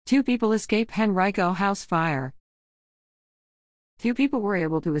Two people escape Henrico house fire. Two people were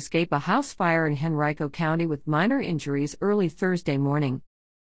able to escape a house fire in Henrico County with minor injuries early Thursday morning.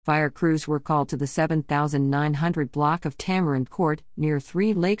 Fire crews were called to the 7900 block of Tamarind Court, near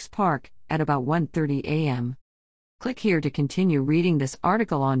Three Lakes Park, at about 1:30 a.m. Click here to continue reading this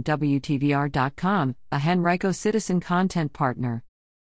article on WTVR.com, a Henrico Citizen content partner.